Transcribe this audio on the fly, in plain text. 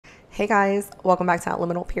Hey guys, welcome back to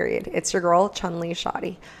Liminal Period. It's your girl, Chun-Li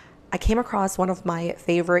Shoddy. I came across one of my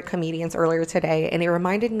favorite comedians earlier today, and it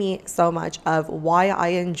reminded me so much of why I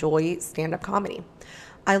enjoy stand-up comedy.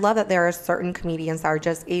 I love that there are certain comedians that are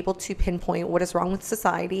just able to pinpoint what is wrong with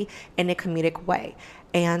society in a comedic way.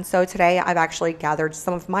 And so today I've actually gathered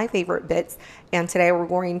some of my favorite bits, and today we're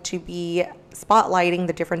going to be spotlighting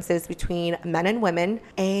the differences between men and women.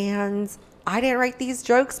 And I didn't write these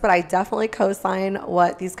jokes, but I definitely co-sign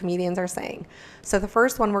what these comedians are saying. So the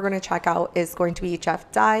first one we're going to check out is going to be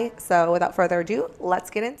Jeff Dye. So without further ado, let's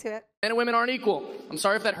get into it. Men and women aren't equal. I'm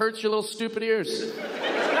sorry if that hurts your little stupid ears.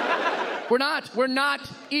 We're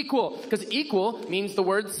not equal, because equal means the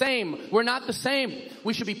word same. We're not the same.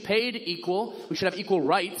 We should be paid equal. We should have equal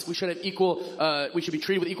rights. We should have we should be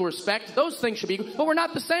treated with equal respect. Those things should be equal, but we're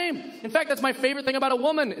not the same. In fact, that's my favorite thing about a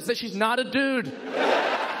woman, is that she's not a dude.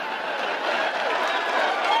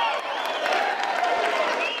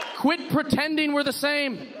 Quit pretending we're the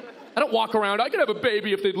same. I don't walk around, I could have a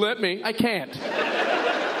baby if they'd let me. I can't.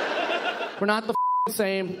 We're not the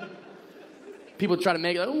same. People try to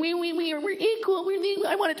make it like, we're equal.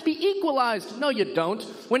 I want it to be equalized. No, you don't.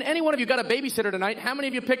 When any one of you got a babysitter tonight, how many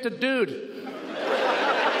of you picked a dude?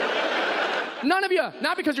 None of you.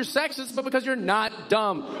 Not because you're sexist, but because you're not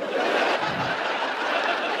dumb.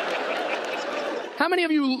 How many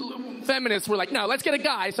of you feminists were like, no, let's get a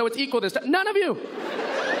guy so it's equal this time? None of you.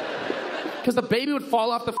 Because the baby would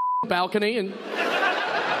fall off the balcony and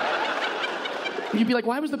you'd be like,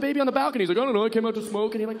 why was the baby on the balcony? He's like, I don't know, I came out to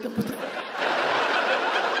smoke. And you're like,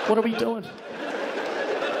 what are we doing?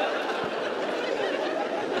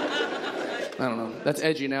 I don't know. That's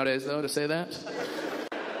edgy nowadays, though, to say that.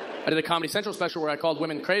 I did a Comedy Central special where I called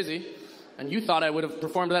women crazy, and you thought I would have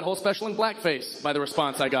performed that whole special in blackface by the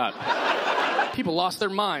response I got. People lost their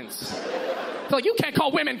minds. They're like, you can't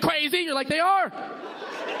call women crazy. You're like, they are.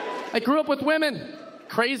 I grew up with women.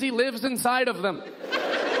 Crazy lives inside of them.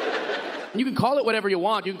 You can call it whatever you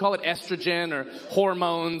want. You can call it estrogen or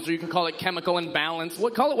hormones, or you can call it chemical imbalance.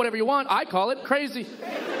 Call it whatever you want. I call it crazy.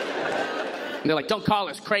 And they're like, don't call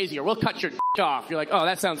us crazy or we'll cut your off. You're like, oh,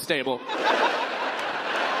 that sounds stable.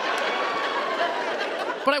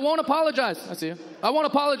 But I won't apologize. I see you. I won't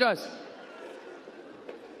apologize.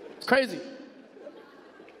 It's crazy.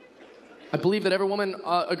 I believe that every woman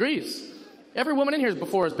agrees. Every woman in here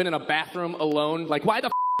before has been in a bathroom alone. Like, why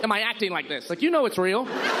the am I acting like this? Like, you know it's real.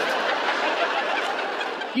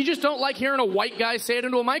 You just don't like hearing a white guy say it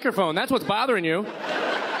into a microphone. That's what's bothering you.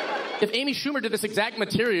 If Amy Schumer did this exact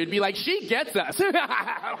material, you'd be like, she gets us. And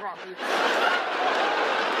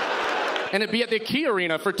it'd be at the Key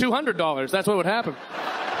Arena for $200. That's what would happen.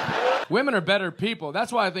 Women are better people.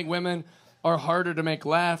 That's why I think women are harder to make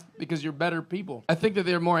laugh, because you're better people. I think that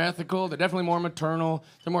they're more ethical. They're definitely more maternal.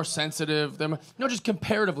 They're more sensitive. Just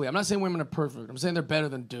comparatively. I'm not saying women are perfect. I'm saying they're better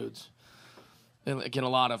than dudes. And like in a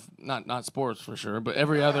lot of, not sports for sure, but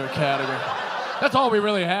every other category. That's all we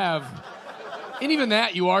really have. And even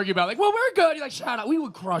that you argue about, like, well, we're good. You're like, shut up. We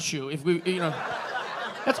would crush you if we,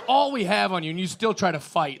 That's all we have on you, and you still try to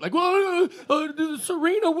fight. Like, well,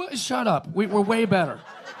 Serena, shut up. We're way better.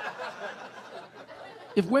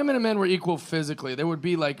 If women and men were equal physically, there would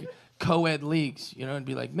be like co-ed leagues, it'd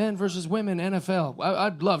be like men versus women, NFL.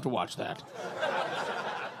 I'd love to watch that.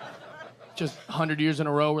 Just 100 years in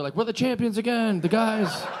a row, we're like, we're the champions again, the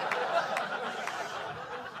guys.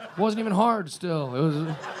 It wasn't even hard still. It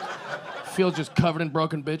was, field just covered in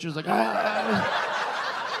broken bitches, like,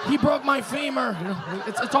 he broke my femur.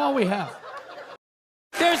 It's all we have.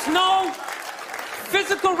 There's no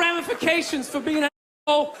physical ramifications for being an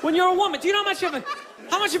asshole when you're a woman. Do you know how much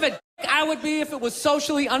of a dick I would be if it was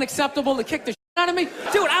socially unacceptable to kick the shit out of me?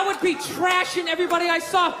 Dude, I would be trashing everybody I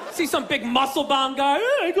saw. See some big muscle-bound guy, hey,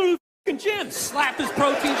 I go to the fucking gym, slap his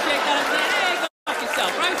protein shake out of his hand, hey, go fuck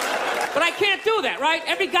yourself, right? But I can't do that, right?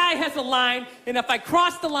 Every guy has a line, and if I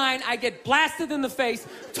cross the line, I get blasted in the face.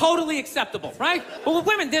 Totally acceptable, right? But with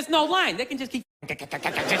women, there's no line. They can just keep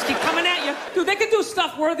coming at you. Dude, they can do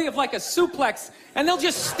stuff worthy of like a suplex, and they'll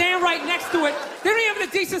just stand right next to it. They don't even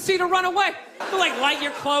have the decency to run away. They'll like light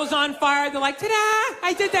your clothes on fire. They're like, ta-da,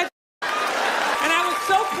 I did that. And I was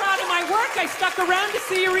so proud of my work, I stuck around to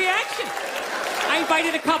see your reaction. I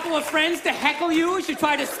invited a couple of friends to heckle you as you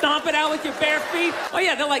try to stomp it out with your bare feet. Oh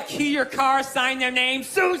yeah, they'll like key your car, sign their name.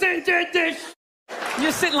 Susan did this. And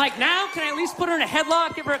you're sitting like, now, can I at least put her in a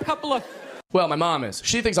headlock, give her a couple of... Well, my mom is.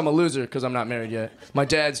 She thinks I'm a loser because I'm not married yet. My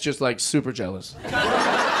dad's just like super jealous.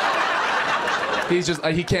 He's just,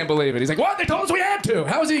 he can't believe it. He's like, what? They told us we had to.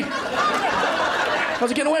 How's he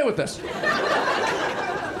getting away with this?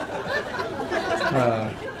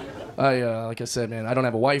 Like I said, man, I don't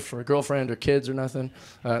have a wife or a girlfriend or kids or nothing.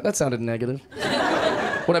 That sounded negative.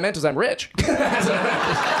 What I meant is I'm rich.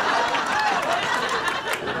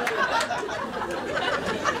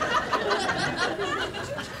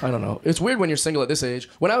 I don't know. It's weird when you're single at this age.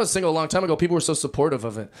 When I was single a long time ago, people were so supportive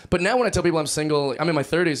of it. But now when I tell people I'm single, I'm in my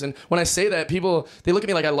 30s, and when I say that, people, they look at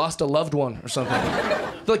me like I lost a loved one or something.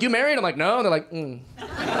 They're like, you married? I'm like, no. And they're like,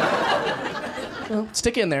 well,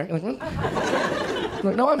 stick in there. You're like, I'm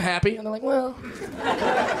like, no, I'm happy. And they're like, well.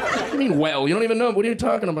 What do you mean, well? You don't even know. What are you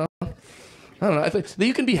talking about? I don't know. I think that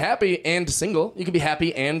you can be happy and single. You can be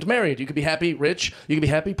happy and married. You can be happy rich. You can be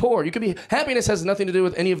happy poor. You can be happiness has nothing to do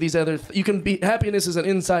with any of these other. You can be happiness is an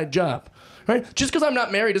inside job, right? Just because I'm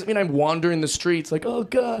not married doesn't mean I'm wandering the streets like, oh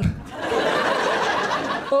God.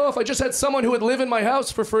 Oh, if I just had someone who would live in my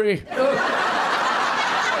house for free. Oh.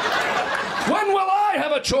 When will I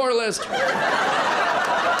have a chore list?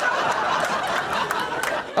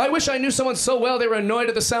 I wish I knew someone so well they were annoyed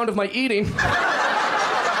at the sound of my eating.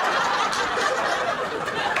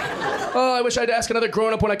 Oh, I wish I'd ask another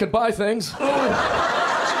grown-up when I could buy things. Oh.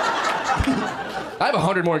 I have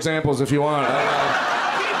 100 more examples if you want.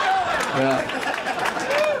 Yeah.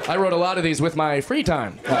 I wrote a lot of these with my free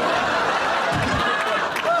time.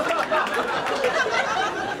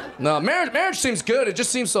 No, marriage seems good. It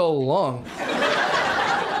just seems so long.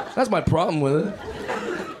 That's my problem with it.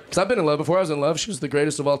 Because I've been in love before. I was in love. She was the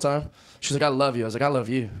greatest of all time. She's like, I love you. I was like, I love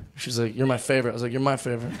you. She's like, you're my favorite. I was like, you're my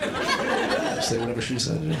favorite. Say whatever she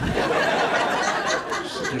said. She's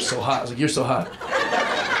like, you're so hot. I was like, you're so hot.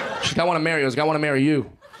 She's like, I want to marry you. I was like, I want to marry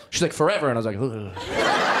you. She's like, forever. And I was like, ugh.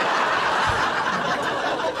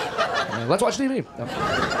 Let's watch TV.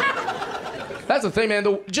 That's the thing,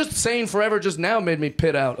 man. Just saying forever just now made me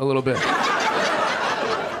pit out a little bit.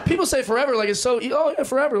 People say forever like it's so, oh yeah,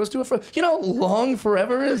 forever. Let's do it forever. You know how long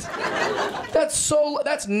forever is?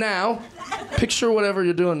 That's now. Picture whatever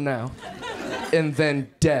you're doing now. And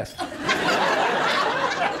then death.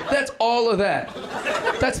 That's all of that.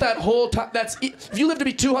 That's that whole time. If you live to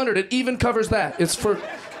be 200, it even covers that. It's for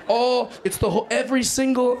all, it's the whole, every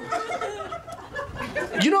single.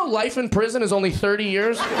 You know life in prison is only 30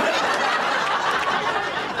 years?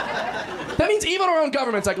 That means even our own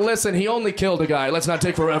government's like, listen, he only killed a guy. Let's not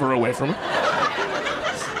take forever away from him.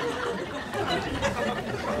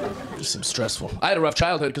 It just seems stressful. I had a rough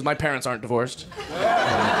childhood because my parents aren't divorced.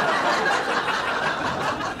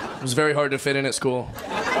 It was very hard to fit in at school.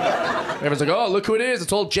 Everyone's like, oh, look who it is.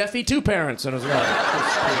 It's old Jeffy, 2 parents. And I was like,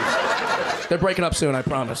 oh, they're breaking up soon, I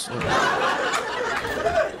promise.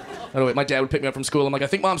 Anyway, my dad would pick me up from school. I'm like, I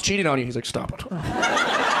think mom's cheating on you. He's like, stop it.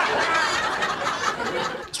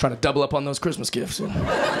 He's trying to double up on those Christmas gifts. Trying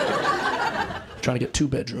to get 2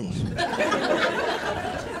 bedrooms.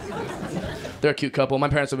 They're a cute couple. My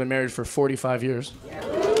parents have been married for 45 years.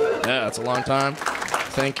 Yeah, that's a long time.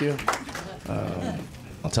 Thank you.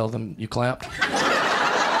 I'll tell them you clapped.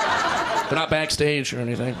 They're not backstage or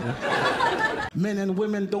anything. Men and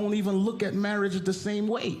women don't even look at marriage the same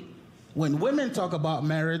way. When women talk about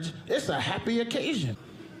marriage, it's a happy occasion.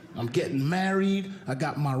 I'm getting married, I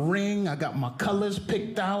got my ring, I got my colors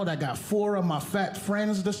picked out, I got 4 of my fat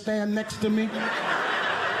friends to stand next to me.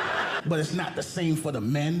 But it's not the same for the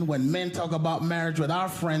men. When men talk about marriage with our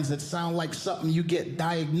friends, it sounds like something you get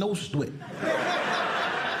diagnosed with.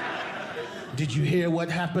 Did you hear what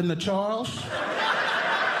happened to Charles?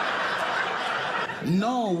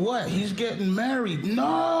 No, what? He's getting married.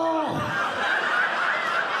 No!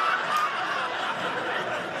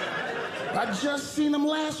 I just seen him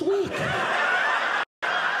last week.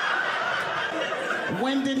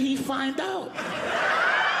 When did he find out?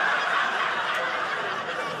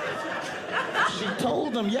 She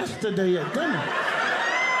told him yesterday at dinner.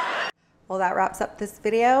 Well, that wraps up this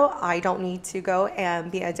video. I don't need to go and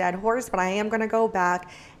be a dead horse, but I am going to go back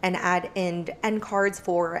and add in end cards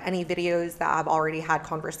for any videos that I've already had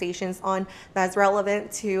conversations on that's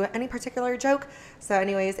relevant to any particular joke. So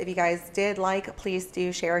anyways, if you guys did like, please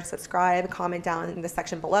do share, subscribe, comment down in the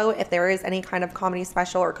section below if there is any kind of comedy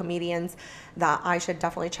special or comedians that I should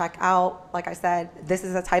definitely check out. Like I said, this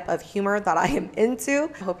is a type of humor that I am into.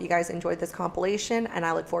 I hope you guys enjoyed this compilation, and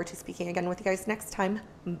I look forward to speaking again with you guys next time.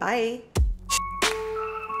 Bye.